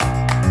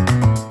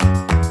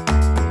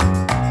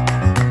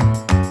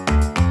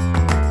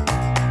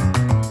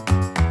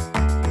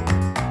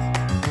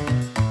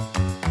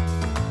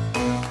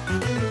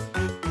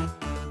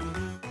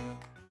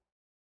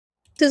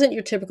isn't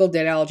your typical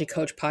Dateology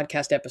Coach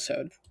podcast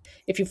episode.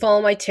 If you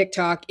follow my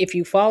TikTok, if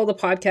you follow the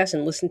podcast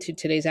and listen to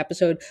today's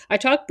episode, I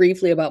talked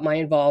briefly about my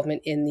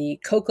involvement in the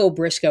Coco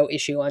Briscoe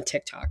issue on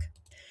TikTok.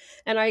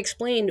 And I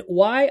explained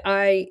why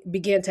I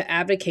began to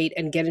advocate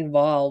and get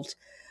involved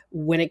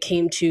when it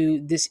came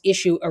to this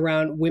issue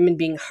around women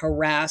being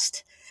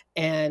harassed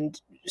and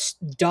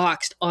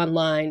doxxed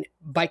online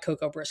by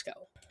Coco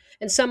Briscoe.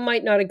 And some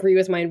might not agree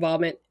with my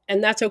involvement,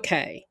 and that's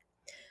okay.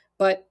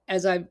 But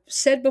as I've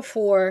said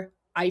before,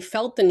 I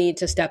felt the need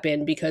to step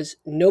in because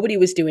nobody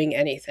was doing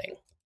anything.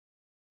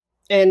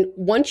 And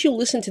once you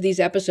listen to these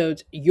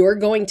episodes, you're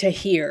going to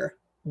hear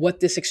what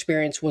this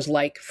experience was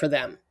like for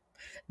them.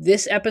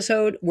 This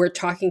episode, we're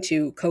talking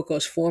to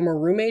Coco's former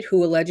roommate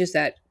who alleges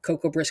that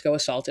Coco Briscoe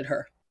assaulted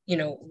her. You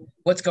know,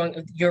 what's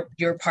going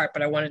your part,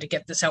 but I wanted to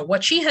get this out.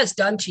 What she has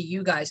done to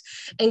you guys,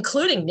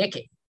 including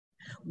Nikki,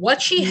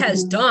 what she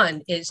has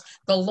done is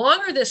the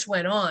longer this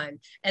went on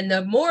and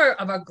the more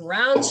of a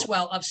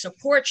groundswell of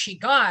support she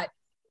got,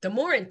 the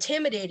more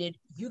intimidated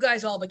you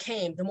guys all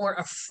became, the more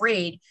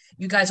afraid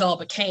you guys all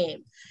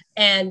became.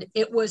 And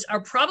it was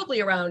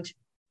probably around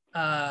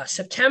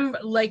September,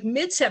 like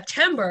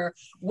mid-September,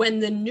 when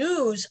the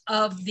news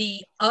of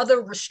the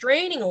other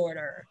restraining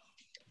order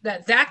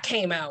that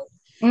came out.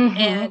 Mm-hmm.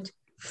 And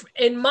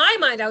in my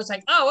mind, I was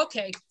like, oh,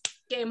 okay,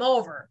 game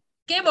over.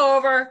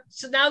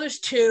 So now there's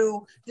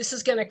two. This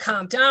is going to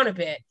calm down a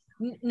bit.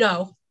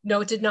 No,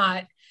 it did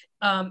not.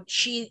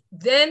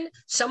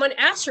 Someone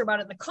asked her about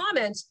it in the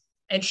comments,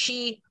 and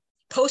she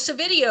posts a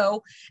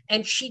video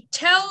and she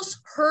tells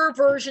her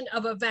version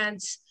of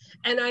events.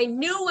 And I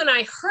knew when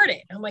I heard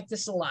it, I'm like,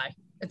 this is a lie.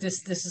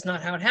 This is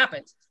not how it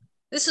happened.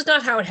 This is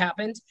not how it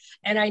happened.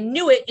 And I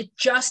knew it. It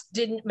just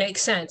didn't make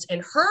sense.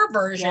 And her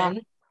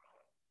version,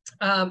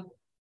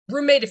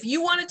 roommate, if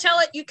you want to tell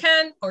it, you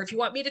can, or if you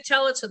want me to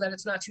tell it so that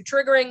it's not too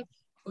triggering,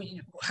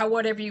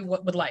 whatever you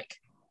would like.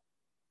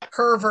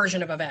 Her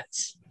version of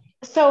events.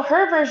 So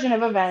her version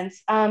of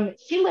events,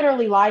 she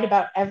literally lied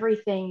about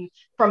everything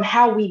from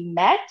how we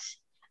met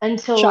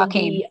until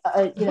the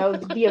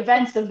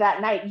events of that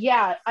night.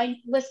 Yeah, I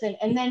listen.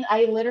 And then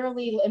I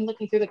literally am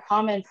looking through the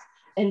comments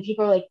and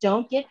people are like,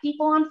 don't get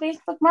people on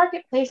Facebook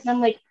Marketplace. And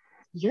I'm like,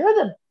 you're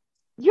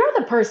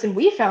the person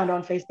we found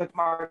on Facebook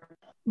Marketplace.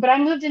 But I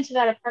moved into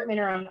that apartment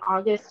around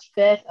August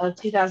 5th of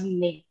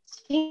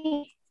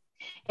 2018.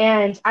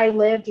 And I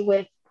lived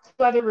with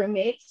two other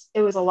roommates.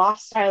 It was a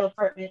loft style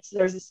apartment. So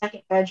there's a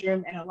second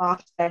bedroom and a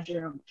loft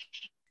bedroom.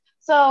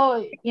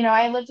 So,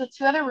 I lived with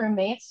two other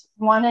roommates,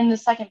 one in the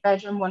second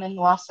bedroom, one in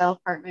the loft style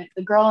apartment.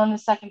 The girl in the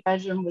second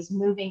bedroom was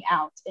moving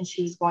out and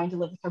she was going to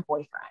live with her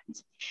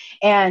boyfriend.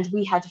 And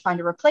we had to find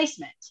a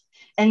replacement.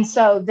 And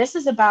so this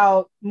is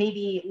about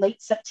maybe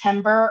late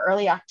September,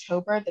 early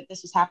October that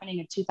this was happening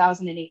in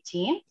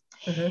 2018.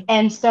 Mm-hmm.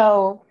 And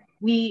so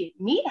we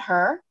meet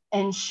her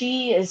and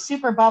she is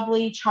super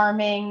bubbly,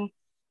 charming,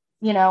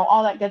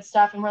 all that good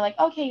stuff. And we're like,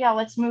 okay, yeah,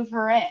 let's move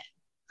her in.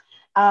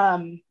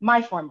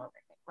 My former roommate,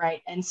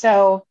 right? And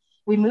so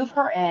we move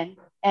her in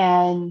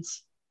and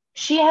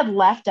she had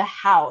left a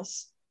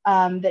house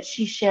that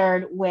she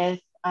shared with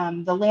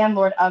the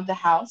landlord of the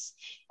house.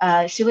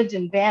 She lived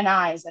in Van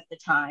Nuys at the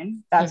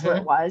time. That's where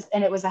it was.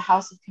 And it was a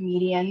house of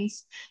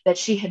comedians that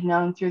she had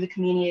known through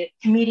the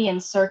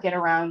comedian circuit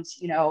around,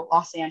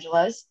 Los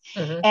Angeles.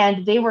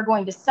 And they were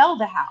going to sell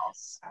the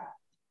house.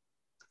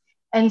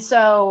 And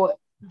so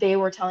they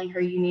were telling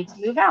her, you need to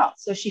move out.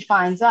 So she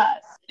finds us.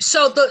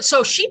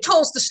 So she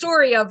tells the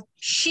story of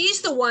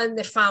she's the one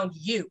that found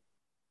you.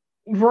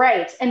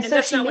 Right. And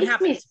so she makes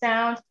me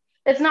sound,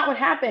 that's not what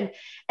happened.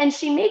 And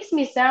she makes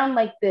me sound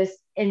like this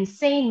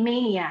insane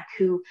maniac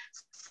who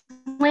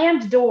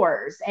slammed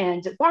doors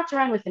and walked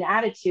around with an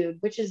attitude,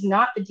 which is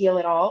not the deal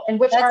at all. And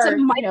which that's a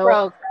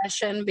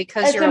microaggression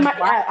because you're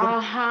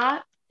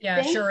black.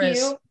 Yeah, sure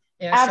is.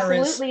 Yeah,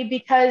 absolutely,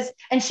 because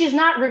and she's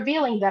not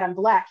revealing that I'm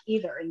black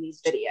either in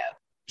these videos.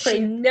 She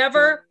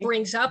never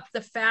brings up the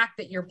fact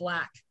that you're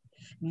black.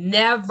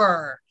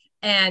 Never.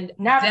 And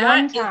not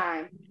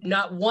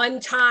one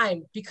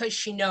time, because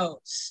she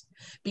knows.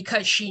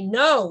 Because she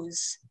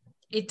knows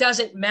it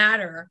doesn't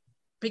matter.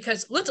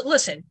 Because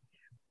listen,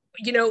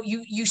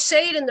 you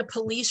say it in the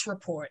police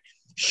report.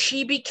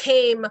 She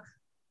became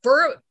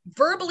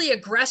verbally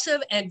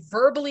aggressive and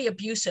verbally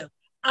abusive.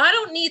 I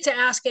don't need to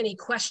ask any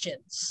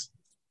questions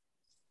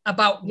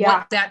about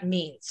what that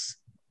means.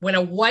 When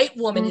a white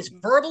woman is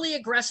verbally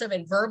aggressive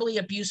and verbally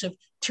abusive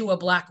to a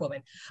black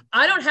woman,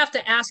 I don't have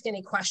to ask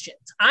any questions.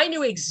 I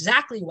knew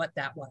exactly what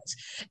that was.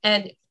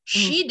 And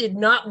she did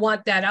not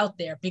want that out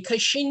there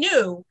because she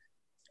knew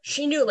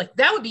like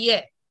that would be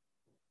it.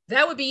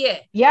 That would be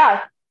it.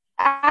 Yeah,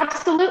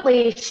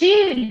 absolutely.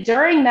 She,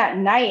 during that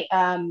night,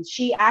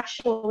 she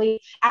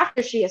actually,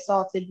 after she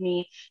assaulted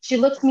me, she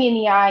looks me in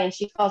the eye and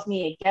she calls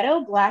me a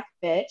ghetto black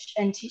bitch.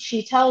 And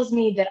she tells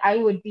me that I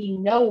would be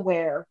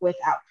nowhere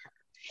without her.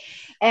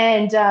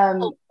 And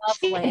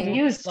she had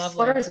used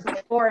slurs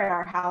before in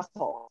our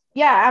household.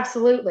 Yeah,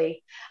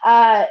 absolutely.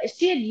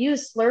 She had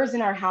used slurs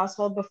in our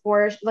household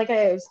before. Like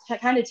I was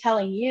kind of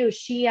telling you,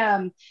 she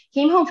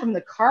came home from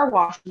the car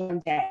wash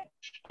one day,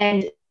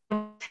 and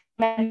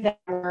men that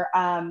were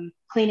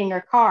cleaning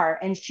her car,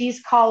 and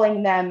she's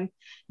calling them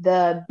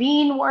the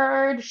bean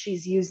word.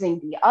 She's using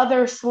the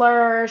other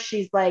slur.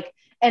 She's like,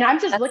 and I'm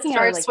just looking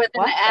at her like, what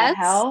the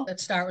hell? That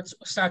starts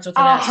with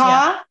an S.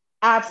 Yeah.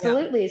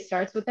 Absolutely. It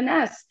starts with an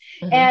S.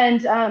 Mm-hmm.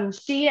 And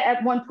she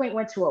at one point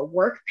went to a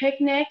work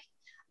picnic.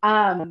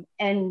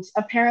 And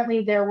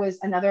apparently there was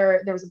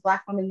a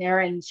Black woman there,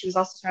 and she was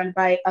also surrounded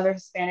by other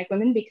Hispanic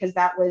women because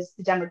that was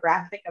the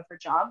demographic of her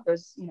job.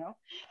 Those,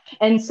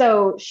 and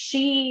so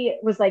she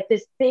was like,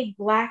 this big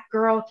Black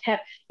girl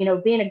kept,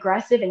 being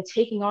aggressive and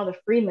taking all the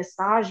free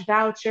massage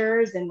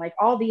vouchers and like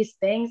all these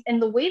things.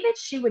 And the way that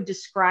she would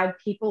describe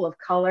people of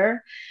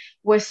color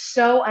was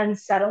so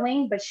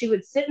unsettling, but she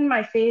would sit in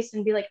my face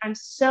and be like, I'm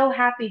so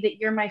happy that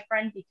you're my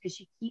friend because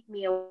you keep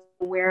me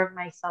aware of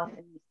myself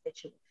in these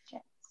situations.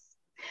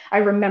 I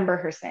remember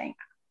her saying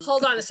that.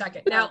 Hold on a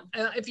second. Now,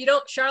 if you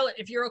don't, Charlotte,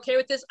 if you're okay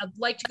with this, I'd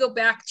like to go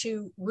back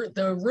to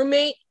the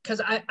roommate because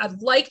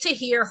I'd like to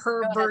hear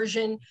her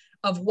version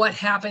of what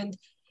happened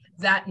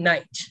that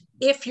night.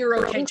 If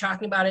you're okay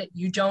talking about it,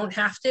 you don't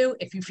have to.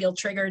 If you feel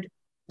triggered,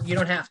 you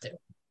don't have to.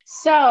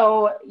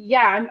 So,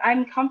 yeah,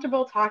 I'm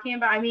comfortable talking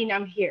about,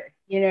 I'm here,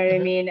 you know what I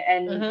mean?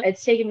 And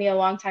it's taken me a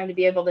long time to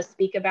be able to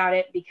speak about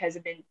it because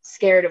I've been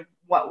scared of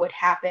what would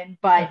happen.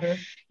 But,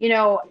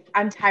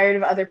 I'm tired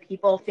of other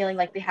people feeling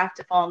like they have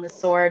to fall on the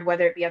sword,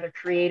 whether it be other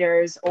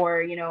creators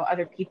or,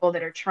 other people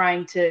that are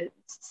trying to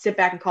sit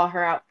back and call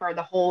her out for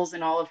the holes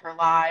in all of her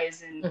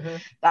lies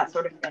and that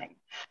sort of thing.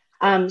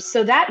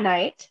 So that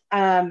night,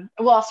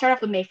 I'll start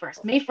off with May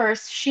 1st. May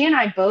 1st, she and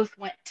I both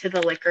went to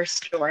the liquor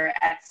store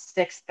at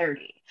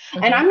 6:30.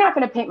 And I'm not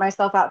going to paint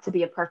myself out to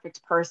be a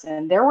perfect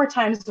person. There were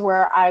times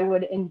where I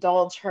would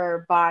indulge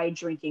her by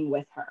drinking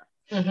with her,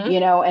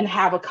 and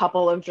have a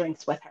couple of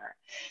drinks with her.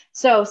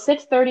 So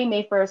 6:30,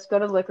 May 1st, go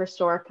to the liquor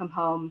store, come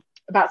home.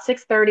 About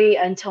 6:30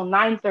 until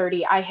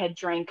 9:30, I had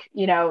drank,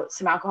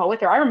 some alcohol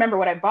with her. I remember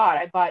what I bought.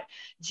 I bought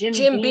Jim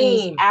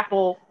Beam's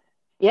apple.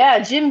 Yeah,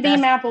 Jim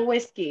Beam apple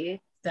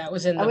whiskey. That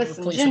was in the with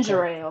some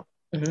ginger ale.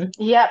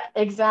 Yep,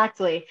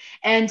 exactly.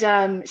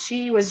 And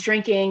she was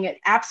drinking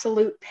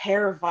Absolute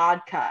Pear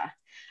vodka,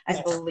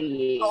 I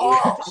believe.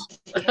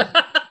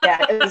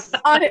 Yeah, it was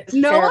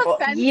no terrible.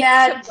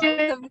 Offense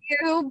to both of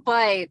you,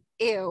 but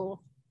ew.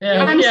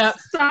 Yeah, I'm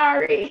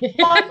sorry.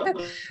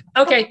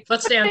 Okay,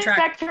 let's stay on track.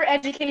 Expect her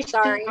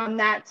education on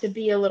that to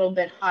be a little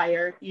bit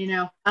higher,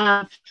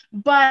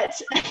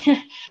 But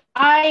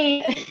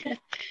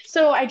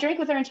I drank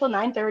with her until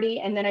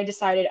 9:30, and then I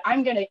decided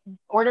I'm gonna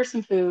order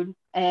some food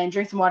and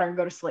drink some water and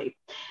go to sleep.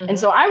 And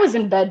so I was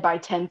in bed by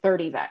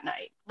 10:30 that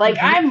night. Like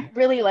I'm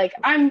really like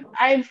I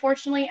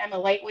unfortunately I'm a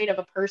lightweight of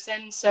a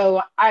person,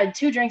 so I had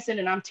 2 drinks in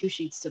and I'm 2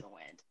 sheets to the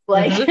wind.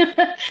 Like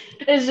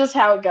it's just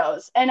how it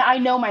goes. And I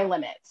know my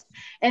limits.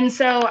 And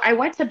so I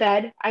went to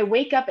bed. I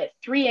wake up at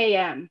 3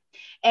 a.m.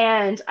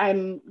 and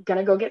I'm going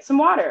to go get some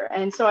water.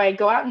 And so I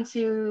go out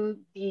into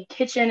the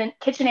kitchen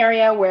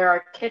area where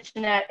our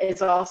kitchenette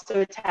is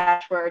also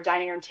attached where our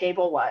dining room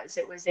table was.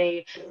 It was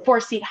a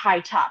 4-seat high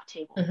top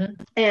table.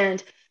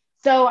 And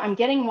so I'm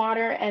getting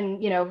water,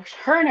 and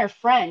her and her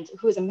friend,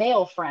 who is a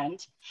male friend,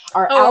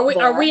 are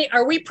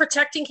we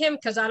protecting him?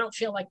 Because I don't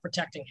feel like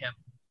protecting him.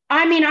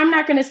 I'm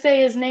not going to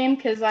say his name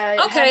because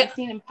I haven't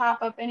seen him pop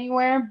up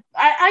anywhere.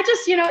 I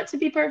just, to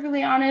be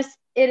perfectly honest,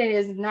 it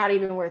is not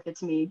even worth it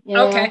to me.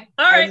 Okay.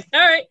 All right.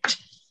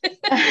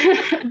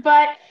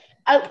 But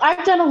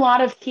I've done a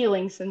lot of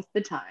healing since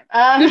the time.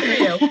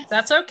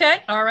 That's okay.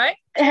 All right.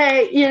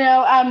 Hey,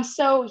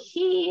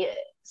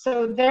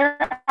 so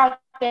they're out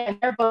there and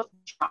they're both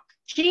drunk.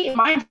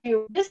 Mind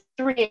you, this is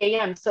 3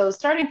 a.m. So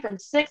starting from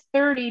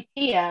 6:30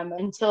 p.m.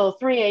 until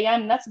 3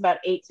 a.m., that's about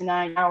 8 to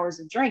 9 hours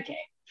of drinking.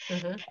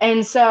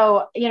 And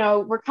so,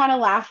 we're kind of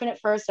laughing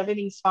at first,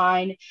 everything's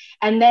fine.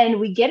 And then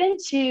we get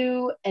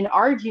into an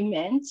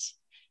argument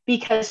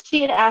because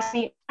she had asked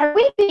me, are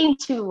we being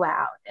too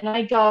loud? And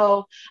I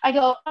go,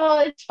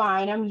 oh, it's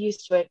fine. I'm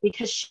used to it,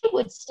 because she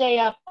would stay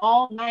up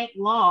all night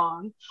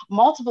long,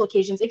 multiple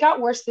occasions. It got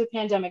worse through the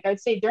pandemic.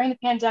 I'd say during the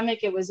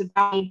pandemic, it was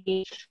about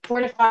maybe 4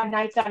 to 5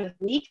 nights out of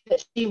the week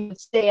that she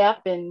would stay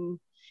up and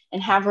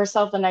have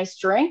herself a nice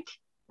drink.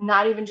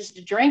 Not even just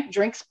a drink,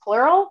 drinks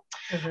plural.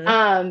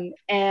 And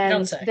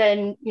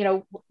then,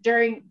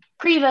 during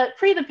pre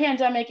the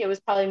pandemic, it was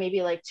probably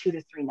maybe like 2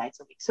 to 3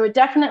 nights a week. So it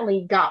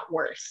definitely got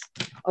worse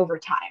over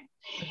time.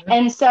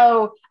 And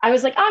so I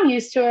was like, I'm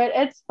used to it.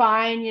 It's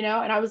fine,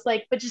 and I was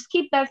like, but just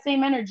keep that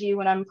same energy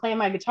when I'm playing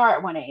my guitar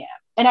at 1 a.m.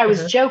 And I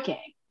was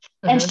joking.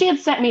 And she had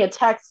sent me a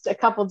text a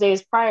couple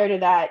days prior to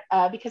that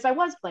because I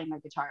was playing my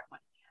guitar at 1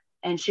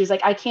 a.m. And she was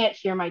like, I can't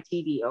hear my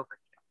TV over.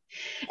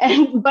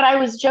 But I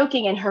was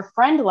joking, and her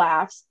friend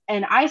laughs,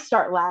 and I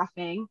start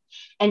laughing,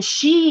 and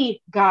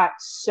she got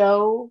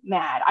so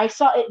mad. I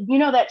saw it,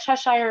 that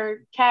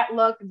Cheshire cat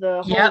look,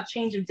 the whole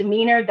change of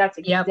demeanor. That's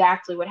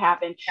exactly what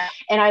happened.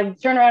 And I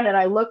turned around and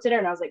I looked at her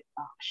and I was like,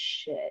 oh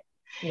shit.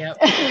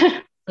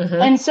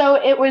 And so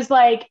it was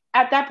like,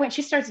 at that point,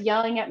 she starts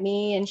yelling at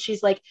me and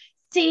she's like,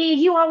 see,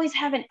 you always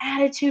have an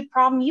attitude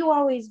problem. You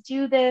always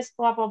do this,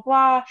 blah, blah,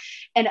 blah.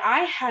 And I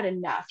had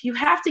enough. You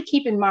have to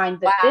keep in mind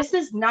that this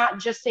is not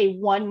just a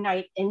one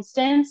night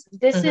instance.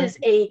 This is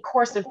a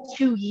course of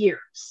 2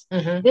 years.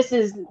 This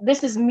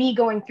is me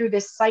going through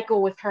this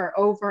cycle with her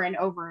over and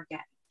over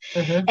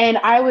again. And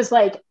I was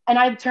like, and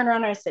I turned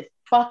around and I said,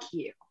 fuck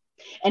you.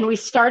 And we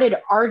started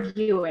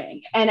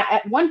arguing. And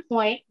at one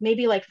point,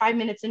 maybe like 5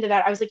 minutes into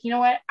that, I was like, you know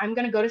what? I'm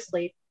going to go to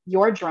sleep.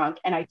 You're drunk.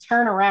 And I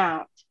turn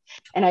around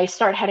and I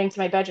start heading to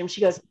my bedroom.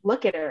 She goes,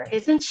 look at her.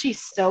 Isn't she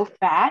so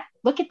fat?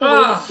 Look at the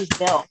way that she's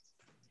built.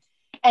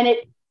 And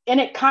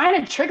it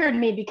kind of triggered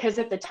me because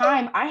at the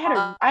time I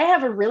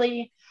have a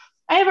really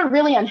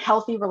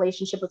unhealthy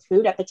relationship with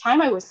food. At the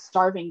time I was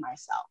starving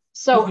myself.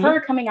 So her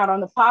coming out on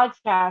the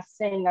podcast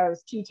saying I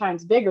was 2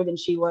 times bigger than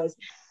she was,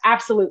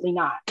 absolutely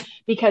not,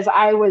 because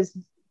I was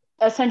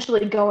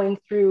essentially going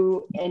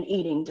through an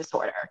eating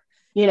disorder,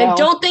 you know. And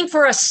don't think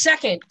for a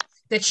second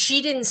that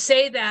she didn't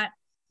say that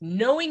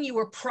knowing you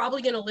were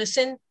probably going to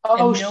listen.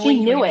 Oh, she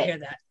knew it. Hear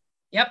that.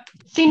 Yep.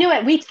 She knew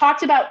it. We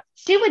talked about,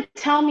 she would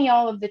tell me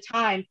all of the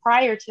time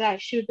prior to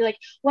that. She would be like,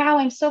 wow,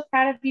 I'm so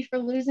proud of you for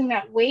losing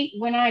that weight.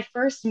 When I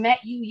first met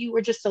you, you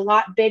were just a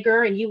lot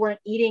bigger and you weren't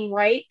eating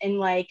right. And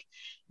like,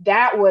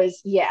 that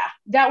was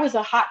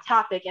a hot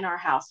topic in our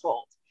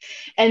household.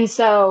 And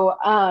so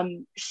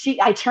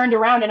I turned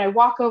around and I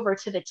walk over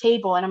to the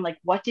table and I'm like,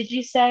 what did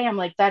you say? I'm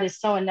like, that is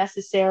so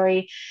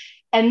unnecessary.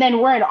 And then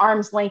we're at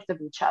arm's length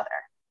of each other.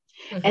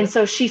 And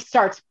so she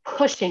starts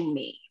pushing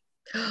me,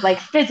 like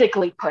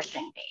physically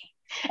pushing me.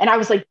 And I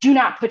was like, do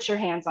not put your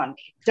hands on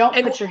me. Don't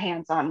put your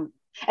hands on me.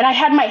 And I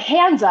had my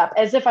hands up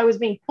as if I was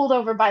being pulled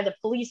over by the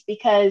police,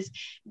 because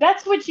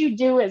that's what you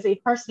do as a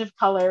person of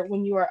color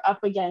when you are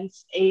up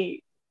against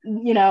a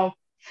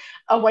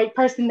white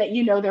person that,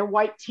 you know, their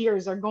white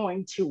tears are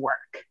going to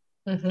work.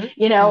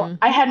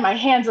 I had my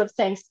hands up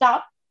saying,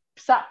 stop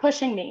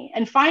pushing me.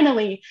 And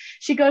finally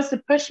she goes to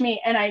push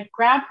me and I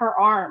grab her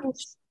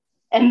arms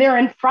and they're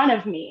in front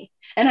of me.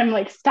 And I'm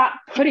like, stop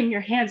putting your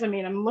hands on me.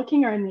 And I'm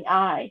looking her in the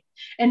eye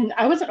and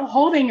I wasn't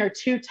holding her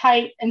too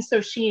tight. And so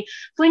she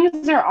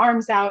flings her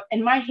arms out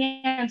and my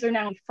hands are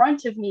now in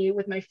front of me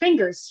with my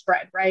fingers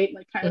spread, right?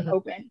 Like kind of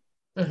open.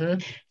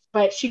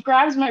 But she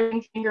grabs my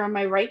ring finger on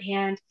my right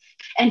hand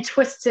and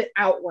twists it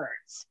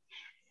outwards.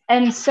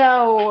 And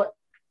so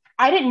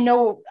I didn't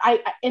know,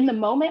 in the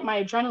moment,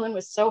 my adrenaline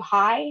was so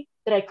high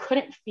that I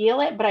couldn't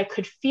feel it, but I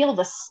could feel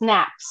the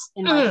snaps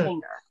in my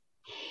finger.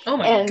 Oh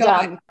my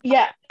God.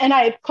 And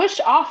I push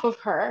off of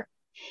her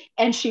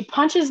and she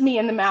punches me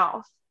in the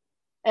mouth.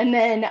 And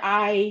then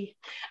I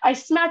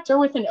smacked her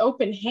with an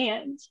open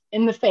hand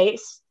in the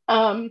face.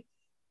 Sorry.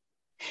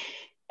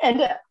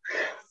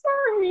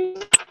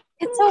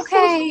 It's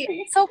okay.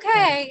 It's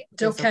okay.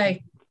 It's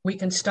okay. We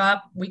can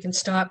stop.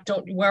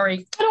 Don't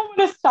worry. I don't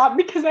want to stop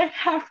because I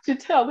have to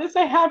tell this.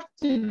 I have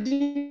to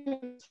do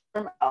this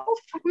for myself.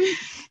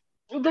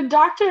 The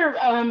doctor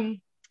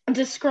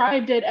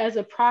described it as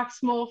a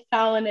proximal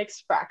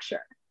phalanx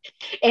fracture.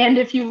 And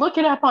if you look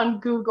it up on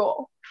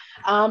Google,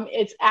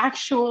 it's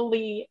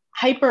actually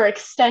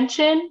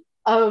hyperextension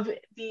of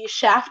the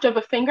shaft of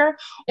a finger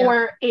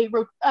or a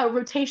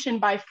rotation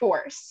by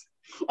force.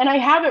 And I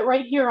have it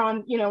right here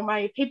on,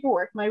 my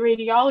paperwork, my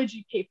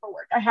radiology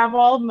paperwork. I have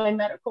all of my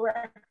medical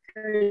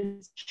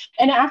records.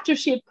 And after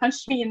she had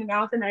punched me in the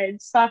mouth and I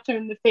had slapped her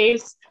in the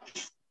face,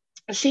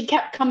 she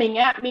kept coming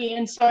at me.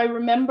 And so I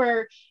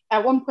remember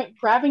at one point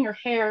grabbing her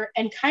hair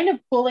and kind of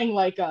pulling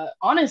like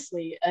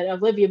honestly, an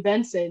Olivia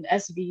Benson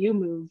SVU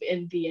move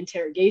in the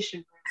interrogation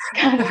room.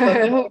 Kind of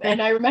a move.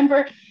 And I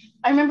remember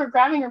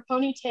grabbing her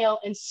ponytail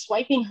and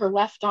swiping her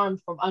left arm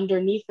from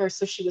underneath her.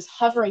 So she was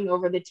hovering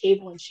over the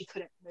table and she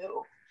couldn't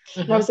move.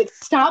 And I was like,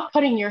 stop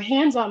putting your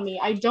hands on me.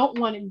 I don't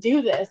want to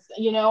do this,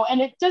 and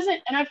it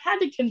doesn't, and I've had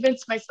to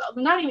convince myself,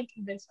 not even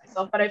convince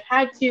myself, but I've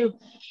had to,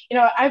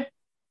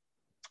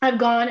 I've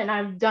gone and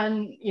I've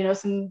done,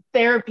 some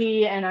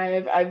therapy and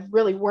I've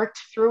really worked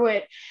through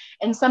it.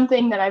 And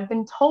something that I've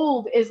been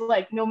told is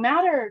like, no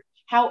matter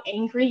how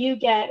angry you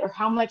get or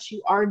how much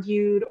you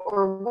argued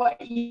or what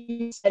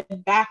you said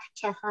back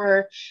to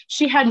her,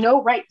 she had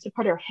no right to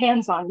put her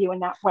hands on you in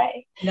that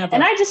way. Never.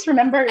 And I just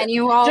remember, and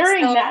you also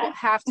during that,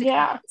 have to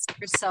convince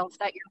yourself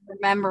that you're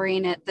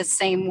remembering it the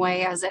same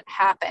way as it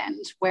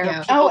happened, where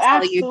people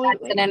tell you that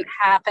didn't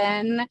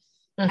happen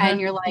and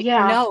you're like,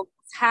 no,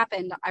 it's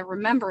happened. I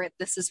remember it.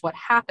 This is what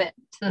happened.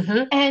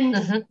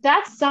 And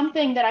that's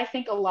something that I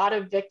think a lot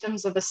of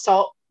victims of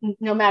assault,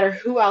 no matter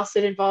who else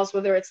it involves,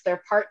 whether it's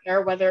their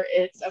partner, whether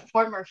it's a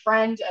former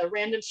friend, a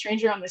random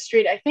stranger on the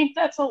street, I think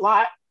that's a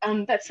lot.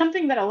 That's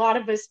something that a lot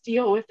of us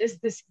deal with, is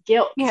this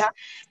guilt.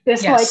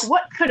 Like,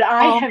 what could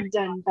I have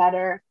done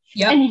better?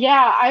 And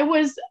I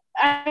was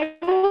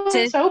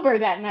sober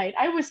that night.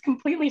 I was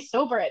completely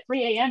sober at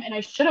 3 a.m. and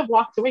I should have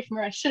walked away from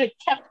her. I should have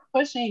kept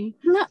pushing,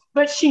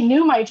 but she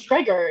knew my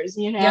triggers,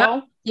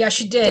 Yeah,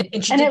 she did.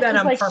 And she did that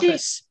on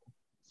purpose.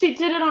 She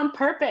did it on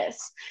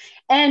purpose.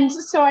 And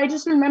so I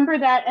just remember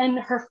that, and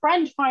her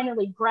friend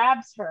finally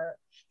grabs her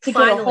to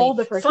get a hold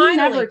of her. He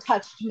never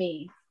touched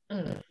me.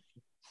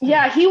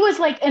 Yeah, he was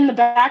like in the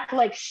back,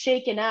 like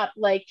shaken up,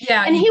 like,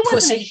 yeah, and he wasn't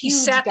pussy. a huge he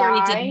sat guy.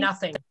 There, he did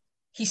nothing.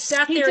 He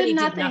sat there and he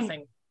did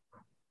nothing.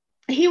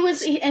 He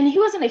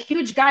wasn't a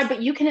huge guy,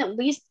 but you can at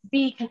least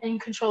be in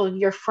control of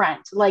your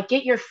friend, like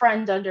get your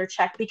friend under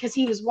check, because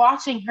he was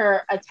watching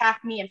her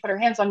attack me and put her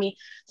hands on me.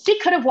 She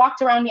could have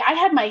walked around me. I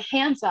had my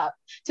hands up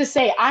to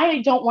say,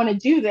 I don't want to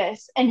do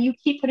this. And you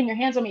keep putting your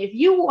hands on me. If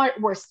you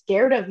were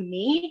scared of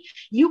me,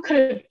 you could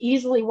have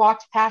easily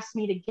walked past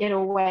me to get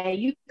away.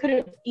 You could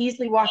have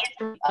easily walked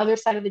to the other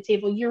side of the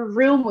table. Your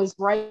room was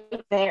right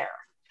there.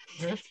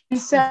 Mm-hmm. And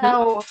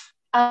so,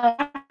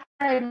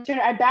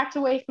 I backed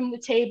away from the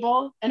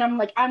table and I'm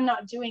like, I'm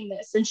not doing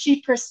this. And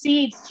she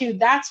proceeds to,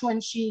 that's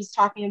when she's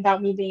talking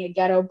about me being a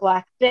ghetto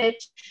black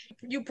bitch.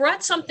 You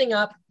brought something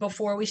up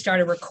before we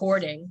started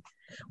recording,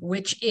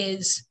 which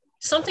is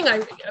something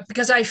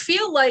because I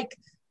feel like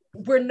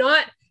we're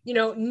not,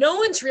 no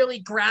one's really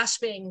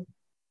grasping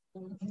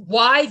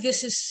why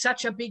this is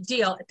such a big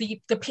deal.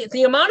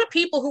 The amount of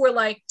people who are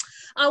like,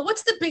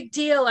 what's the big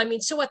deal? I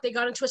mean, so what? They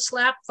got into a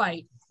slap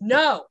fight.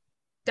 No.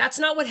 That's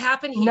not what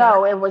happened here.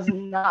 No, it was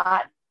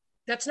not.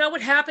 That's not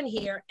what happened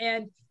here.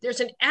 And there's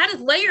an added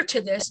layer to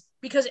this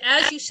because,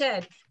 as you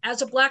said,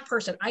 as a black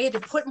person, I had to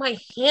put my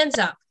hands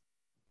up.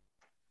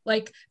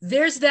 Like,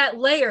 there's that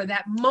layer,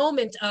 that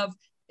moment of,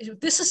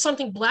 this is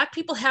something black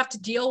people have to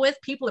deal with,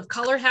 people of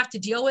color have to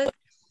deal with,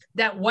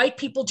 that white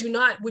people do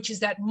not, which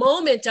is that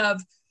moment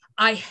of,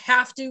 I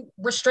have to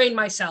restrain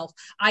myself.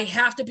 I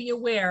have to be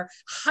aware,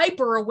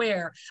 hyper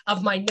aware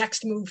of my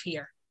next move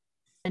here.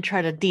 And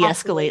try to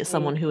de-escalate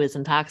someone who is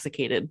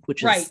intoxicated,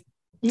 which is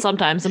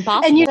sometimes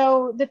impossible.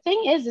 And the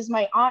thing is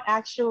my aunt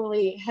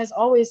actually has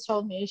always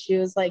told me, she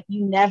was like,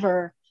 you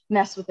never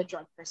mess with a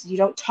drunk person. You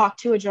don't talk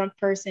to a drunk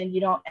person.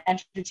 You don't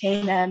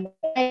entertain them.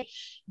 I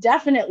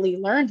definitely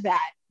learned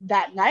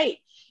that night.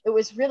 It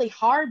was really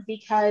hard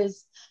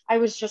because I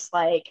was just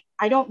like,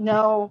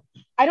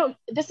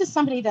 this is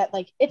somebody that,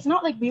 like, it's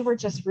not like we were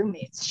just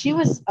roommates. She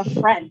was a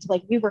friend.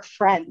 Like, we were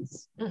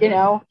friends,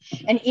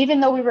 and even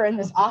though we were in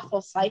this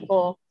awful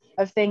cycle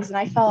of things, and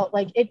I felt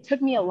like it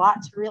took me a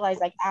lot to realize,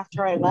 like,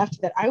 after I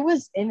left, that I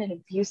was in an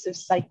abusive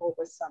cycle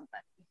with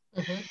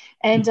somebody.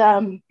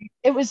 And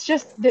it was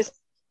just this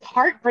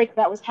heartbreak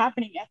that was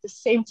happening at the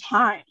same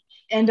time.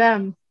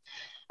 And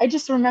I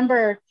just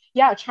remember,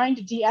 trying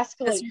to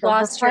de-escalate her.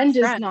 Her friend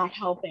is not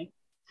helping.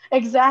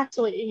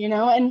 Exactly,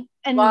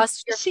 and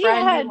lost your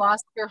friend, you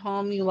lost your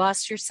home, you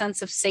lost your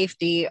sense of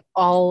safety,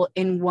 all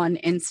in one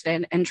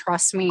incident. And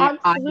trust me,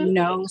 absolutely. I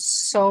know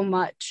so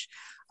much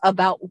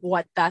about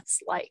what that's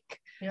like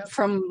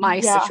from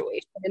my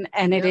situation.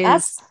 And it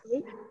is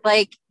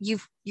like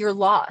you're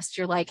lost.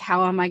 You're like,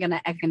 how am I going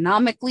to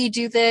economically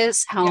do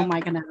this? How am I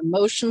going to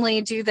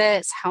emotionally do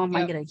this? How am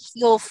I going to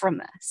heal from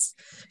this?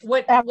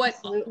 What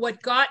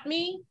got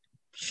me,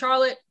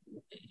 Charlotte,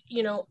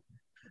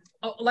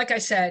 like I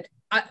said,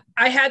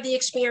 I had the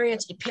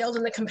experience. It paled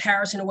in the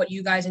comparison of what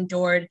you guys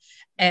endured.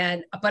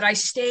 But I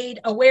stayed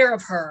aware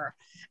of her.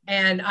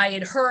 And I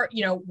had heard,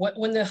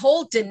 when the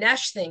whole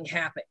Dinesh thing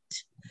happened,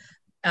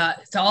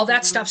 so all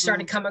that stuff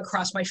started coming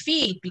across my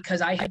feed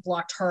because I had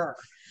blocked her.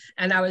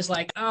 And I was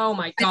like, oh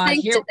my God. I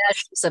think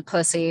Dinesh is a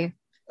pussy.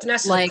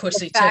 Dinesh is a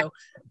pussy too.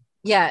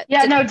 Yeah.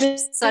 Dinesh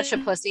is such a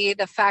pussy.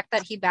 The fact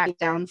that he backed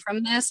down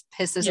from this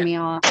pisses me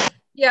off.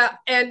 Yeah.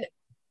 And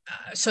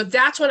so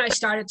that's when I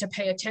started to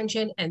pay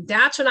attention. And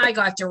that's when I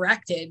got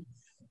directed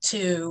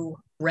to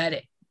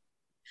Reddit.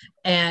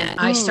 And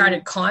I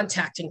started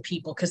contacting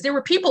people because there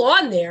were people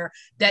on there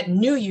that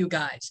knew you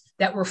guys,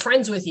 that were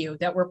friends with you,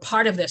 that were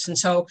part of this. And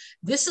so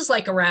this is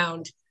like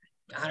around,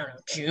 I don't know,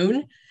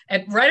 June.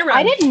 And right around,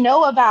 I didn't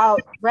know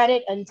about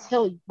Reddit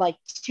until like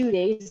 2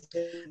 days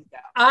ago.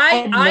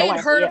 I had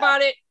heard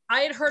about it.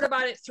 I had heard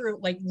about it through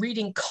like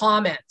reading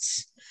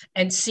comments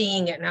and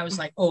seeing it. And I was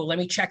like, oh, let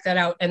me check that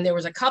out. And there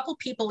was a couple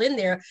people in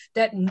there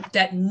that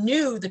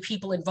knew the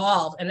people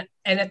involved. And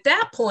at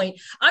that point,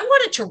 I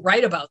wanted to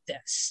write about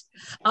this.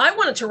 I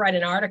wanted to write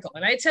an article.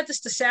 And I had said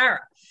this to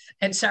Sarah.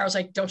 And Sarah was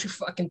like, don't you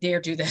fucking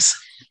dare do this.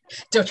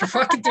 Don't you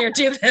fucking dare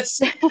do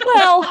this.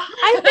 Well,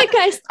 I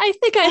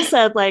think I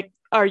said, like,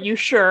 are you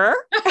sure?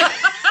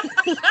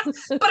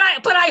 But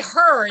I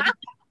heard,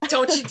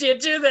 don't you dare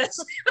do this.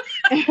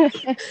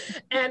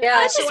 And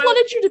I just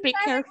wanted you to be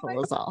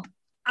careful is all.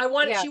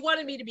 She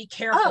wanted me to be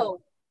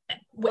careful.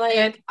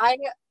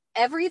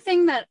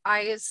 Everything that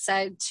I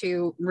said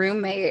to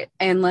roommate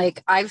and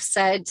like I've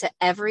said to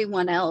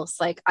everyone else,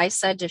 like I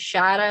said to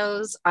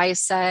Shadows, I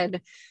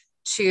said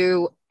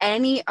to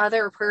any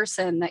other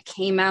person that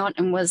came out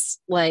and was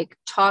like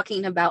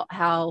talking about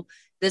how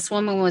this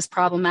woman was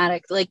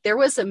problematic. Like there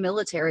was a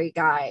military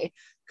guy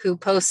who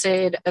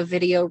posted a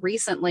video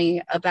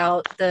recently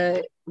about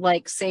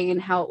saying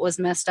how it was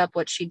messed up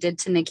what she did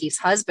to Nikki's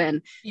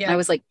husband. Yeah. And I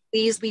was like,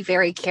 please be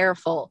very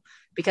careful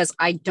because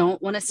I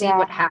don't want to see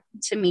what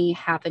happened to me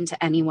happen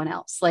to anyone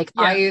else. Like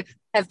I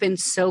have been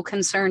so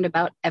concerned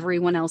about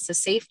everyone else's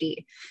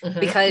safety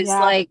because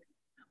like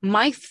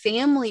my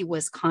family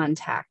was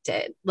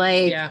contacted.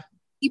 Like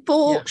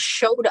People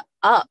showed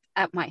up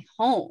at my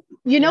home.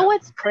 You know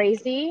what's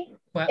crazy?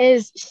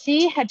 Is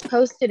she had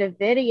posted a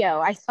video.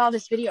 I saw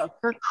this video of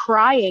her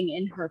crying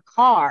in her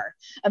car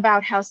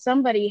about how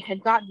somebody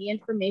had gotten the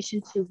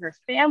information to her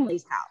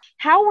family's house.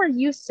 How are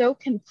you so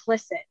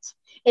complicit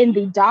in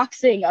the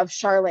doxing of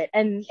Charlotte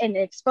and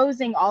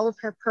exposing all of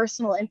her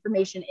personal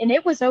information? And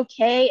it was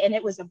okay, and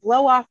it was a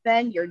blow off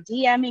then. You're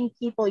DMing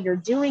people, you're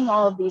doing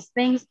all of these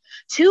things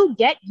to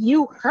get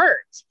you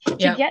hurt, to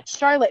get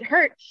Charlotte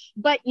hurt.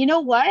 But you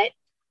know what?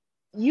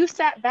 You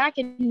sat back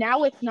and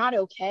now it's not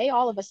okay.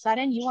 All of a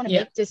sudden you want to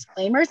make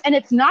disclaimers, and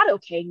it's not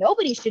okay.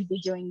 Nobody should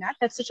be doing that.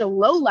 That's such a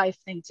low life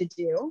thing to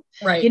do.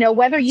 Right. You know,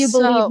 whether you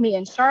believe me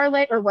and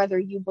Charlotte or whether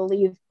you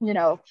believe, you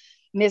know,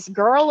 Miss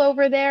Girl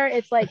over there,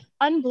 it's like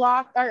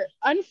unblock or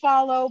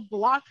unfollow,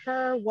 block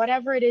her,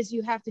 whatever it is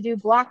you have to do,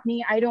 block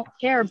me. I don't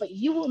care, but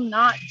you will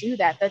not do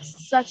that.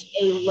 That's such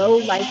a low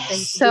life thing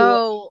to do.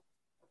 So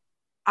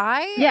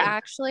I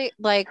actually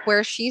like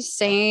where she's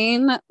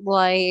saying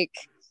like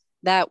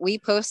that we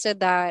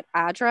posted that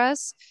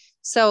address.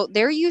 So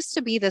there used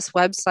to be this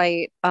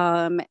website.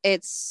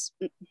 It's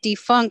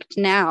defunct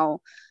now,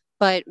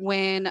 but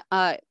when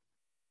I'll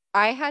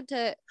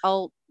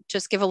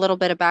just give a little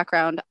bit of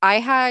background. I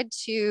had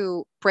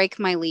to break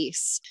my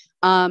lease.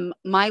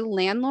 My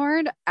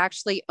landlord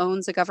actually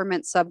owns a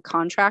government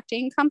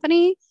subcontracting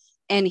company,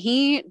 and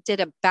he did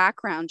a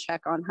background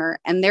check on her.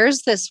 And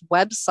there's this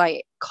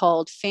website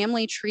called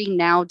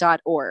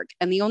familytreenow.org.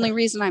 And the only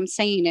reason I'm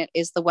saying it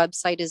is the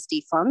website is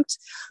defunct,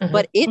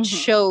 but it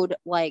showed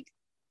like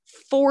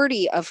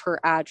 40 of her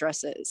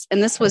addresses.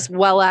 And this was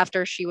well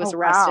after she was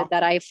arrested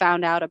that I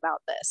found out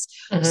about this.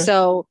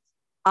 So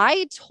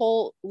I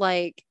told,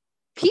 like,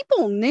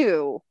 people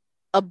knew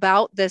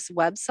about this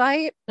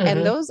website,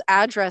 and those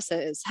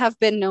addresses have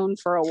been known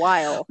for a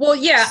while. Well,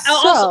 yeah. So,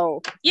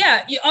 also,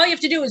 all you have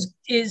to do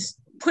is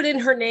put in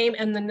her name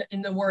and then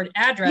in the word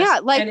address.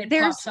 Yeah, like and it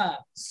pops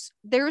up.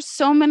 There's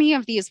so many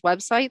of these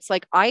websites.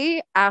 Like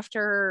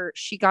after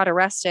she got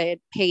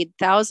arrested, paid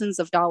thousands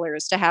of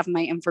dollars to have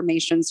my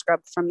information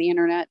scrubbed from the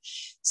internet.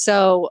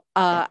 So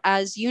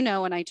as you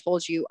know, and I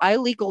told you, I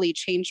legally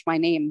changed my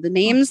name. The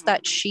names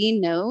that she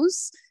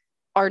knows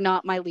are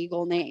not my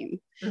legal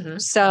name.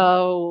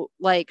 So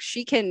like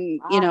she can,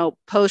 you know,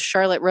 post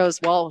Charlotte Rose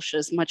Walsh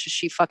as much as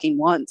she fucking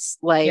wants.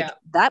 Like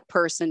that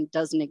person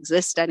doesn't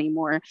exist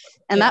anymore.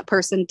 And that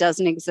person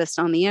doesn't exist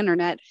on the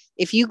internet.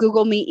 If you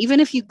Google me,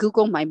 even if you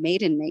Google my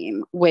maiden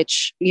name,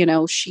 which, you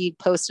know, she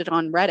posted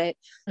on Reddit,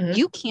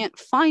 you can't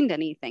find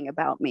anything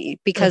about me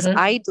because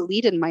I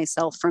deleted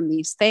myself from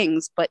these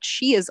things, but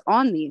she is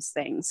on these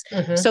things.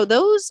 So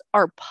those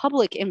are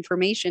public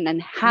information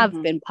and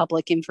have been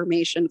public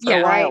information for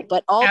a while.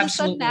 But all of a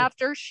sudden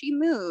after she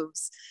moves,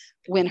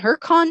 when her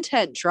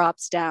content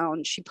drops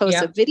down, she posts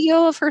a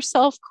video of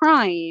herself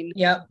crying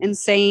and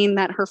saying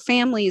that her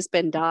family's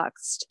been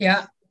doxxed.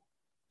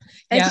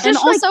 And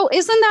also, like,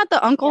 isn't that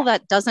the uncle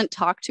that doesn't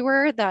talk to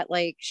her, that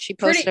like she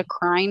posted a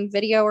crying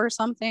video or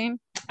something?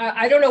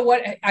 I don't know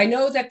what. I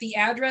know that the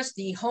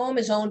home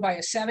is owned by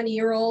a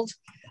 70-year-old.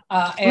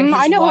 And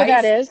I know who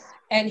that is.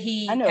 And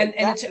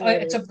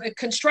it's a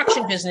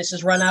construction business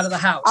is run out of the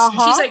house.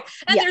 She's like,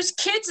 and there's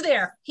kids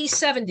there. He's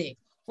 70.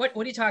 What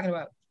are you talking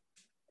about?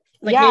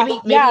 Like maybe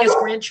he has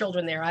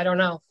grandchildren there. I don't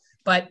know.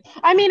 But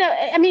I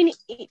mean,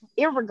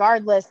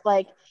 irregardless,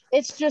 like,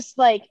 it's just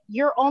like,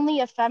 you're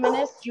only a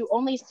feminist. You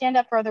only stand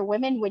up for other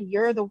women when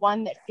you're the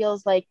one that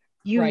feels like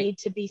you need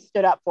to be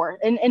stood up for.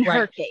 In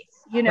her case,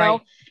 you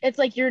know, it's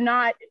like, you're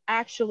not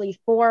actually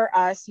for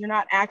us. You're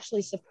not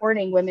actually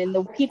supporting women.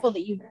 The people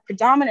that you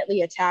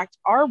predominantly attacked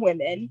are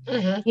women.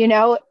 You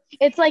know,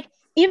 it's like,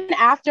 even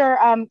after,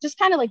 just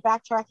kind of like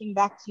backtracking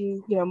back to,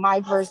 you know,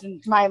 my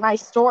version, my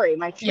story,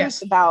 my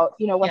truth about,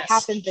 you know, what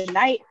happened the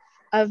night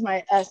of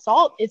my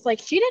assault. It's like,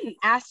 she didn't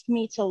ask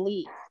me to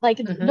leave. Like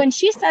when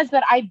she says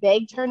that I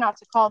begged her not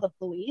to call the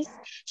police,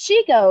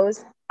 she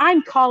goes,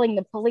 I'm calling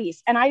the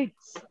police. And I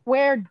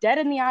swear dead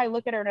in the eye,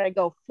 look at her and I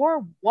go,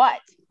 for what?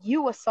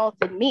 You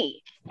assaulted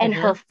me. And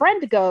her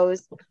friend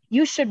goes,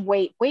 you should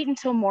wait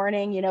until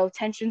morning. You know,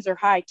 tensions are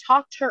high.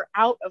 Talked her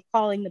out of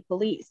calling the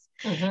police.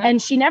 And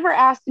she never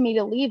asked me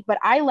to leave, but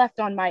I left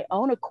on my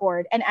own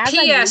accord. And as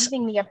I'm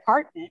leaving the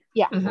apartment,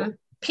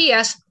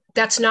 P.S.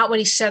 That's not what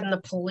he said in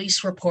the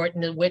police report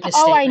and the witness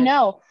statement. I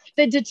know.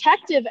 The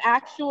detective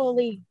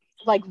actually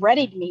like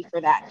readied me for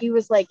that. He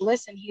was like,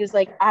 listen, he was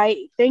like,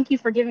 I thank you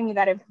for giving me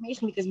that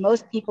information, because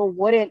most people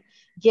wouldn't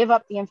give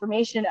up the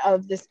information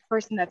of this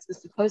person that's the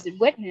supposed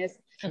witness.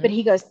 But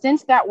he goes,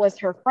 since that was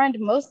her friend,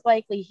 most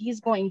likely he's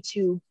going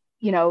to,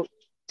 you know,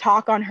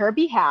 talk on her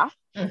behalf.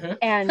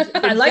 And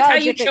I like how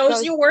you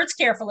chose your words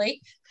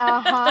carefully.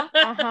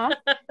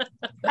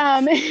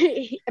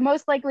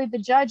 Most likely the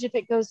judge, if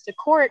it goes to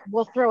court,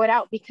 will throw it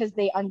out because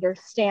they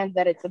understand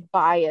that it's a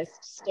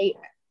biased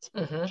statement.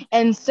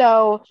 And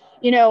so,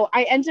 you know,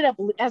 I ended up,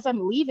 as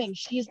I'm leaving,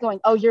 she's going,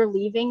 oh, you're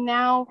leaving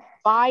now?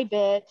 Bye,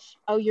 bitch.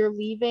 Oh, you're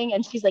leaving?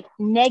 And she's like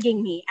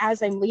negging me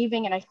as I'm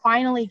leaving. And I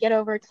finally get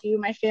over to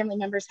my family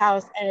member's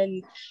house.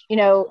 And, you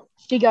know,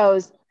 she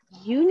goes,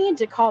 you need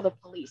to call the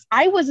police.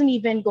 I wasn't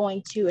even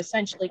going to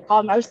essentially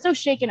call them. I was so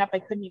shaken up, I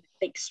couldn't even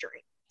think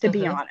straight, to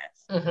be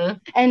honest.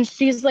 And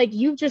she's like,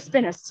 you've just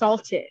been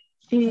assaulted.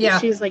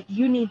 She's like,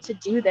 you need to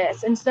do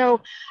this. And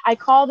so I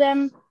call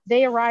them.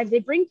 They arrive, they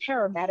bring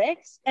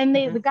paramedics, and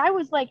the guy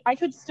was like, I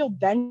could still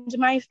bend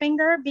my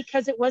finger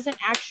because it wasn't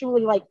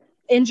actually like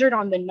injured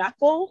on the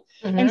knuckle.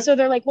 And so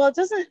they're like, well,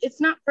 it's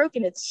not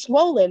broken, it's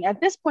swollen.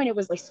 At this point, it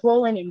was like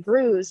swollen and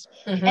bruised.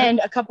 And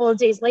a couple of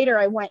days later,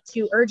 I went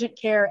to urgent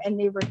care, and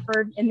they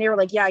were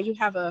like, yeah, you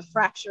have a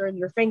fracture in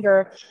your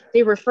finger.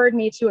 They referred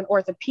me to an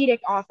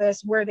orthopedic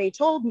office where they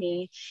told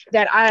me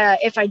that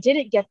if I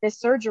didn't get this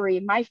surgery,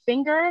 my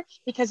finger,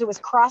 because it was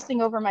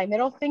crossing over my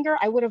middle finger,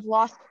 I would have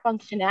lost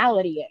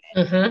functionality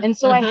in it. And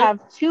so I have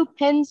 2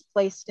 pins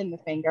placed in the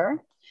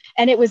finger,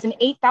 and it was an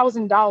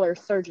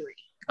 $8,000 surgery.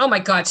 Oh my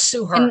God,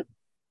 sue her.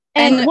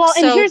 And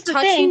here's the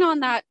thing on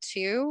that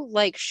too,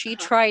 like she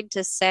tried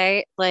to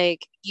say,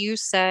 like you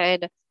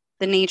said,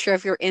 the nature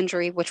of your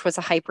injury, which was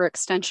a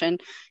hyperextension,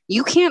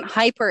 you can't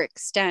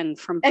hyperextend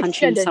from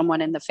punching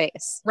someone in the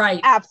face.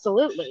 Right.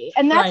 Absolutely.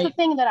 And that's the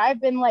thing that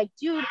I've been like,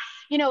 dude,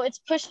 it's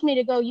pushed me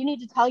to go, you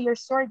need to tell your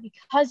story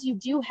because you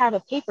do have a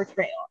paper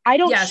trail. I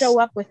don't show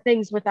up with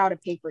things without a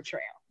paper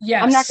trail.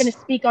 Yes. I'm not going to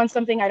speak on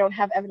something I don't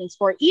have evidence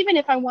for. Even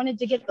if I wanted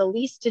to get the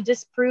lease to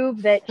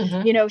disprove that,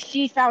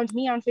 she found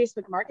me on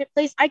Facebook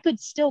Marketplace, I could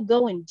still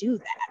go and do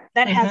that.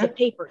 That has a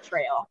paper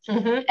trail.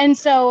 And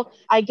so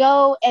I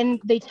go and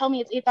they tell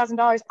me it's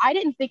 $8,000. I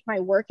didn't think my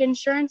work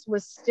insurance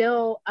was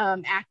still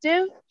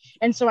active.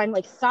 And so I'm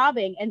like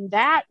sobbing. And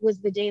that was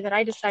the day that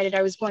I decided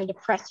I was going to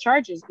press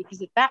charges,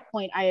 because at that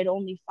point I had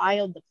only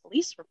filed the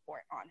police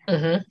report on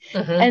her.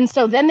 And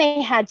so then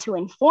they had to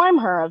inform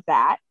her of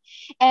that.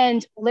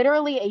 And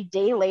literally a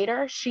day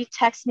later, she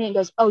texts me and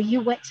goes, oh,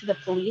 you went to the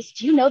police?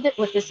 Do you know that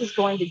what this is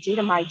going to do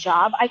to my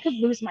job? I could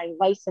lose my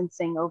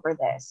licensing over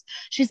this.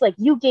 She's like,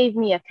 you gave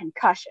me a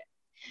concussion.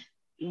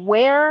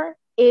 Where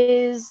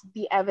is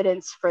the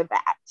evidence for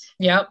that?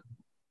 Yep.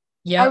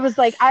 I was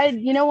like,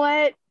 you know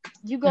what?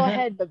 You go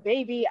ahead, but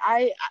baby,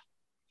 I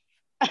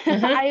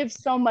have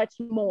so much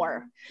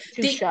more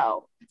to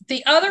show.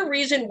 The other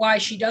reason why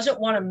she doesn't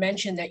want to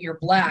mention that you're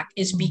Black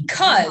is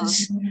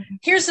because,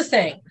 here's the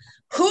thing,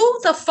 who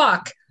the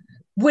fuck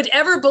would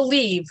ever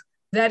believe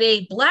that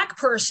a Black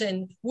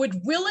person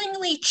would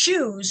willingly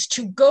choose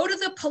to go to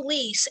the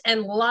police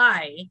and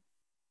lie,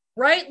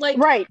 right? Like,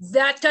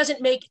 that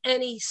doesn't make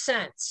any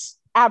sense.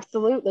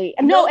 Absolutely.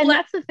 And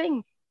that's the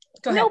thing.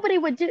 Nobody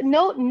would do,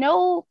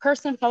 no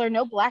person of color,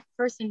 no Black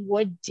person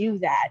would do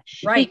that.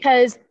 Right.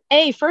 Because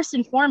first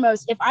and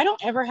foremost, if I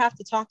don't ever have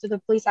to talk to the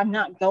police, I'm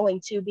not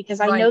going to,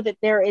 because I know that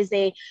there is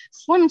a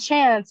slim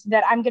chance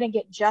that I'm going to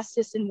get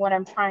justice in what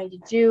I'm trying to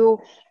do.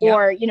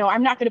 Or,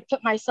 I'm not going to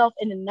put myself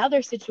in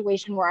another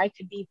situation where I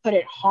could be put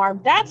at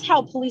harm. That's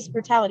how police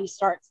brutality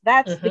starts.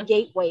 That's the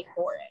gateway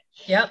for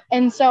it. Yep.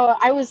 And so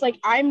I was like,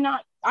 I'm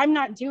not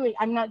doing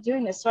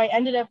this. So I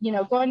ended up,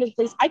 going to the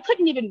police. I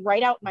couldn't even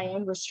write out my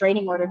own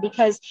restraining order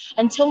because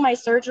until my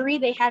surgery,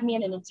 they had me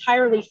in an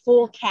entirely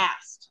full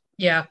cast.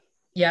 Yeah.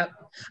 Yeah.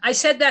 I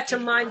said that to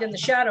Mind in the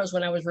Shadows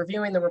when I was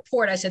reviewing the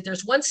report. I said,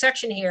 there's one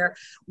section here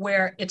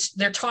where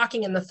they're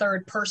talking in the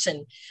third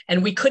person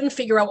and we couldn't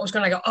figure out what was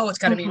going to go. Oh, it's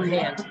got to be her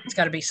hand. It's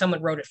got to be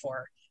someone wrote it for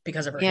her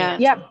because of her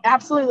hand. Yeah,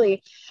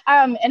 absolutely.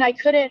 And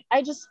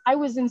I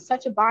was in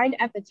such a bind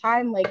at the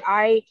time. Like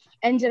I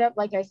ended up,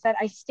 like I said,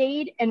 I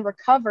stayed and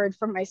recovered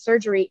from my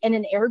surgery in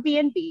an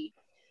Airbnb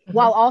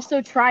while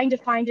also trying to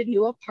find a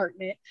new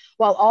apartment,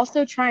 while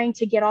also trying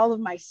to get all of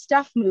my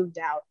stuff moved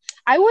out.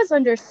 I was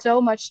under so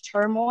much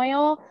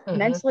turmoil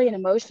mentally and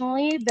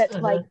emotionally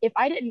that like, if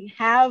I didn't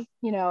have,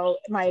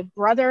 my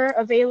brother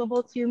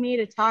available to me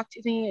to talk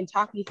to me and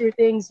talk me through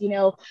things,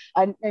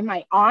 and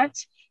my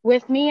aunt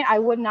with me, I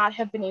would not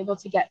have been able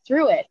to get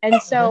through it.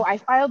 And so I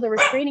filed a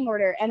restraining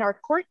order and our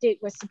court date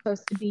was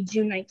supposed to be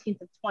June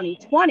 19th of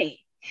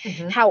 2020.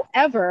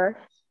 However,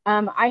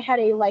 I had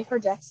a life or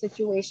death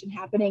situation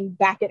happening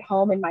back at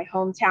home in my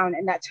hometown,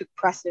 and that took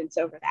precedence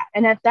over that.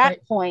 And at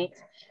that point,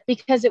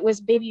 because it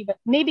was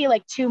maybe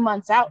like 2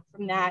 months out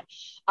from that,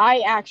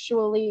 I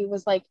actually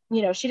was like,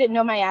 she didn't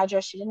know my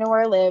address. She didn't know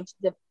where I lived.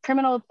 The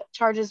criminal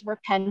charges were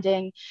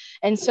pending.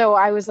 And so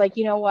I was like,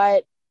 you know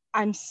what?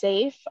 I'm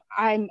safe.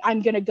 I'm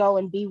going to go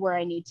and be where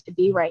I need to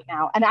be right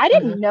now. And I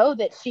didn't know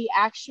that she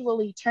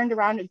actually turned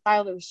around and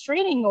filed a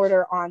restraining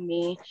order on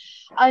me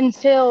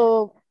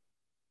until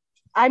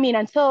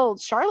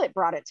Charlotte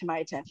brought it to my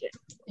attention.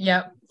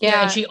 Yeah.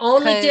 And she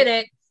only did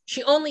it.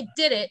 She only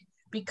did it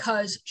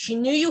because she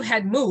knew you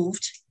had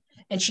moved,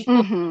 and she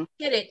did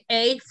it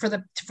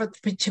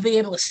to be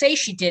able to say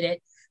she did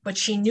it, but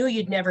she knew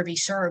you'd never be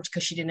served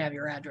because she didn't have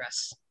your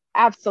address.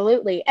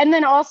 Absolutely. And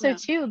then also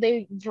too,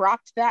 they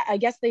dropped that. I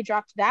guess they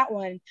dropped that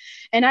one,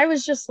 and I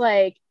was just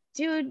like,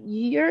 dude,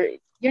 you're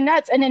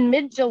nuts. And in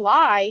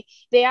mid-July,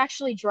 they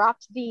actually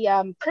dropped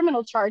the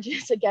criminal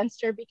charges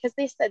against her because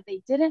they said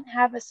they didn't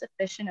have a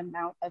sufficient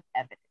amount of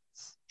evidence.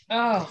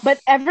 But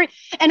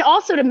and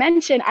also to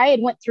mention, I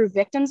had went through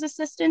victims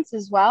assistance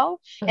as well.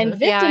 And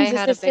victims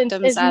assistance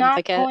is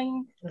not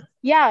going,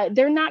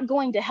 they're not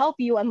going to help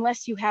you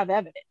unless you have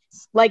evidence.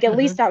 Like at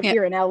least out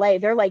here in LA,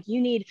 they're like, do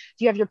you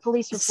have your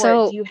police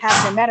report? Do you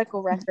have your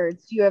medical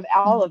records? Do you have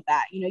all of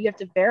that? You have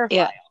to verify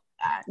all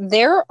that.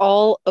 They're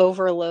all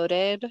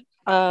overloaded.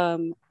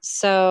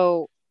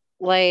 So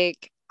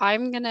like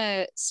I'm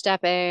gonna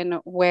step in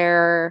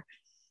where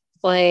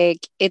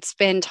like it's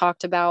been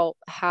talked about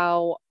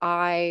how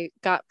I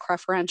got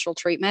preferential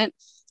treatment.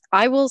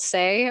 I will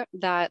say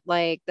that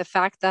like the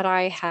fact that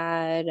I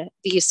had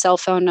the cell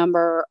phone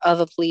number of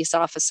a police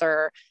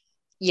officer,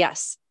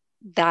 yes,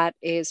 that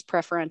is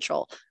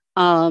preferential.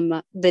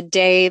 The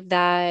day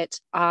that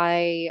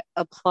I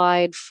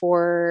applied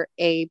for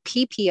a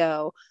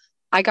PPO,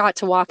 I got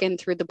to walk in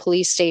through the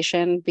police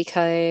station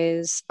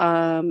because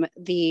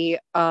the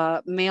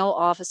male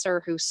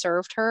officer who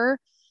served her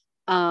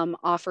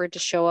offered to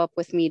show up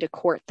with me to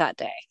court that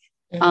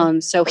day.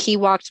 So he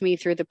walked me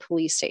through the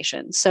police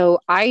station. So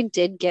I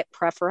did get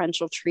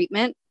preferential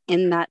treatment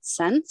in that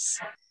sense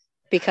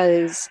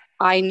because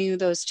I knew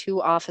those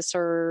two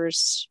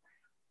officers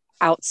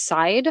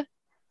outside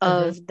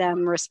of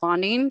them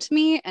responding to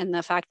me and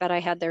the fact that I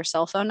had their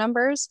cell phone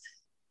numbers.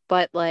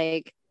 But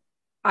like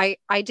I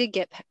did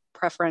get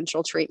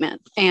preferential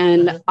treatment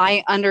and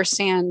I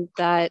understand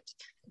that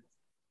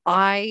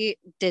I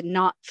did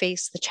not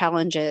face the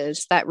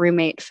challenges that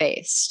roommate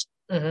faced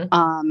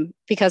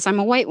because I'm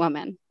a white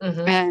woman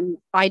and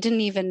I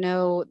didn't even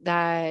know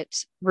that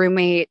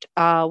roommate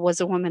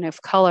was a woman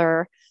of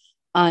color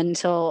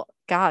until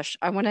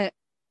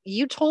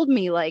you told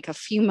me like a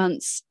few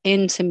months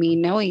into me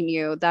knowing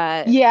you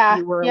that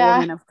you were a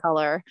woman of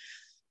color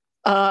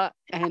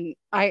and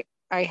I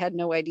had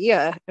no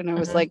idea and I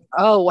was like,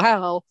 oh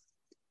wow,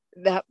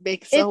 that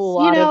makes a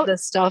lot of the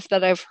stuff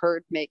that I've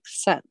heard make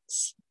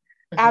sense.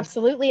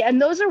 Absolutely.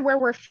 And those are where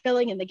we're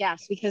filling in the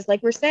gaps because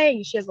like we're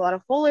saying, she has a lot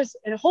of holes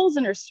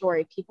in her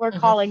story. People are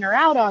calling her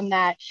out on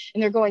that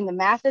and they're going, the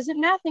math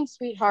isn't mathing,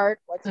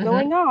 sweetheart. What's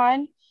going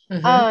on?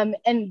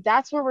 And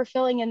that's where we're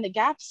filling in the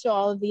gaps to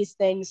all of these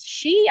things.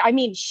 She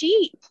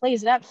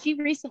plays it up. She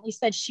recently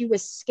said she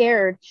was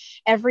scared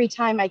every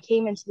time I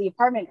came into the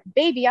apartment.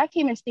 Baby, I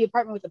came into the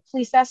apartment with a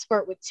police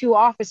escort with 2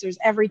 officers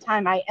every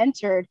time I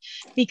entered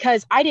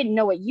because I didn't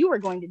know what you were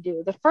going to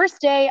do. The first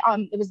day,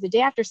 it was the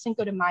day after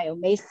Cinco de Mayo,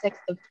 May 6th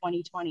of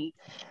 2020.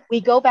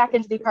 We go back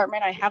into the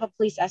apartment. I have a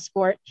police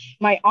escort.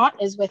 My aunt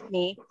is with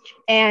me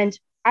and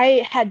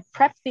I had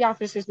prepped the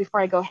officers before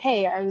I go,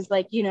 hey, I was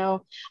like,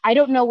 I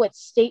don't know what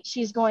state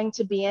she's going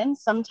to be in.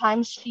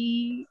 Sometimes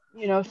she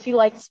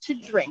likes to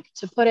drink,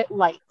 to put it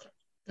light.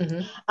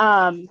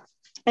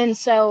 And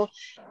so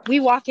we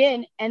walk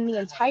in and the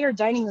entire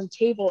dining room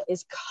table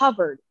is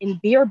covered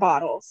in beer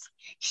bottles.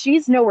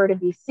 She's nowhere to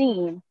be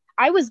seen.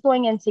 I was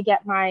going in to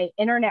get my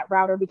internet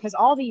router because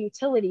all the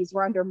utilities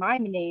were under my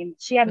name.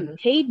 She hadn't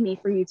paid me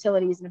for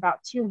utilities in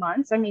about 2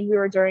 months. I mean, it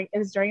was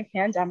during a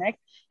pandemic.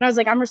 And I was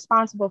like, I'm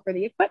responsible for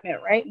the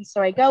equipment, right? And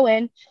so I go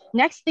in.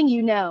 Next thing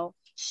you know,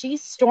 she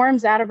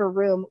storms out of her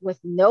room with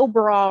no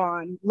bra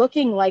on,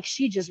 looking like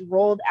she just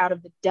rolled out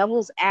of the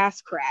devil's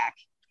ass crack.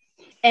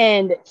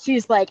 And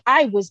she's like,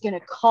 I was going to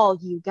call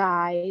you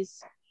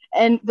guys.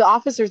 And the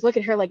officers look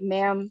at her like,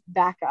 ma'am,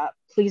 back up.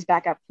 Please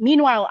back up.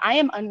 Meanwhile,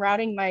 I'm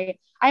unhooking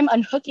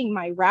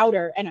my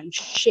router and I'm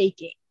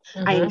shaking.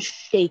 I am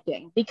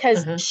shaking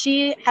because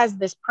she has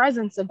this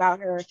presence about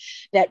her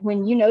that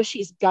when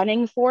she's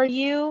gunning for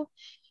you,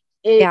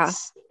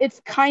 it's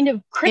kind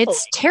of crippling.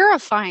 It's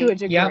terrifying to a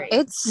degree.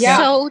 It's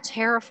so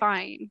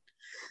terrifying.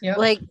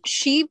 Like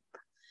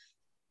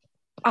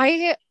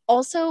I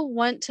also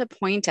want to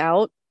point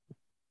out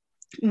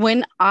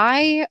when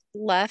I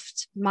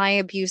left my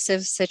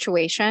abusive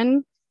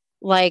situation,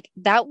 like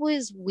that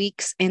was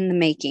weeks in the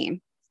making.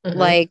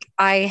 Like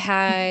I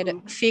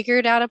had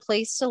figured out a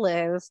place to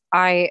live.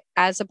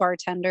 As a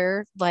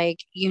bartender, like,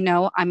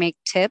 I make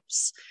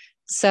tips.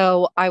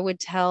 So I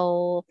would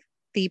tell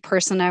the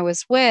person I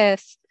was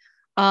with,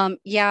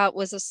 it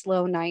was a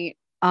slow night.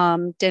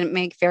 Didn't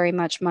make very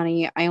much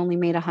money. I only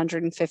made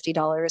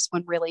 $150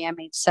 when really I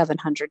made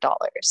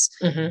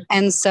 $700.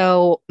 And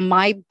so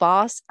my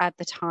boss at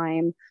the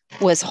time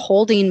was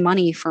holding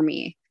money for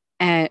me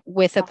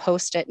with a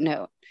Post-it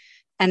note.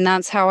 And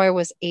that's how I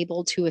was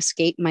able to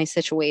escape my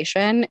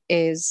situation,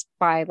 is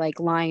by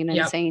like lying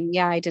and saying,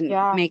 I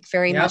didn't make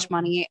very much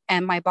money.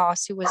 And my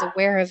boss, who was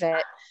aware of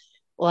it,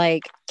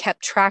 like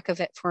kept track of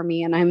it for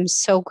me. And I'm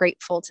so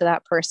grateful to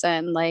that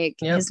person. Like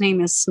his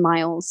name is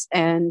Smiles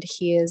and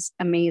he is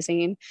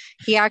amazing.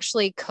 He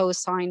actually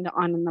co-signed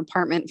on an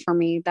apartment for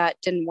me that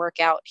didn't work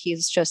out.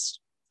 He's just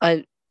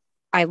I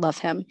love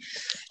him.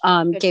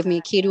 Gave me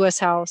a key to his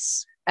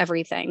house,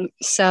 everything.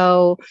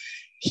 So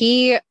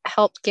he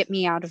helped get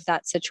me out of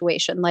that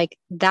situation. Like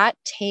that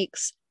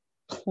takes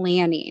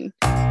planning.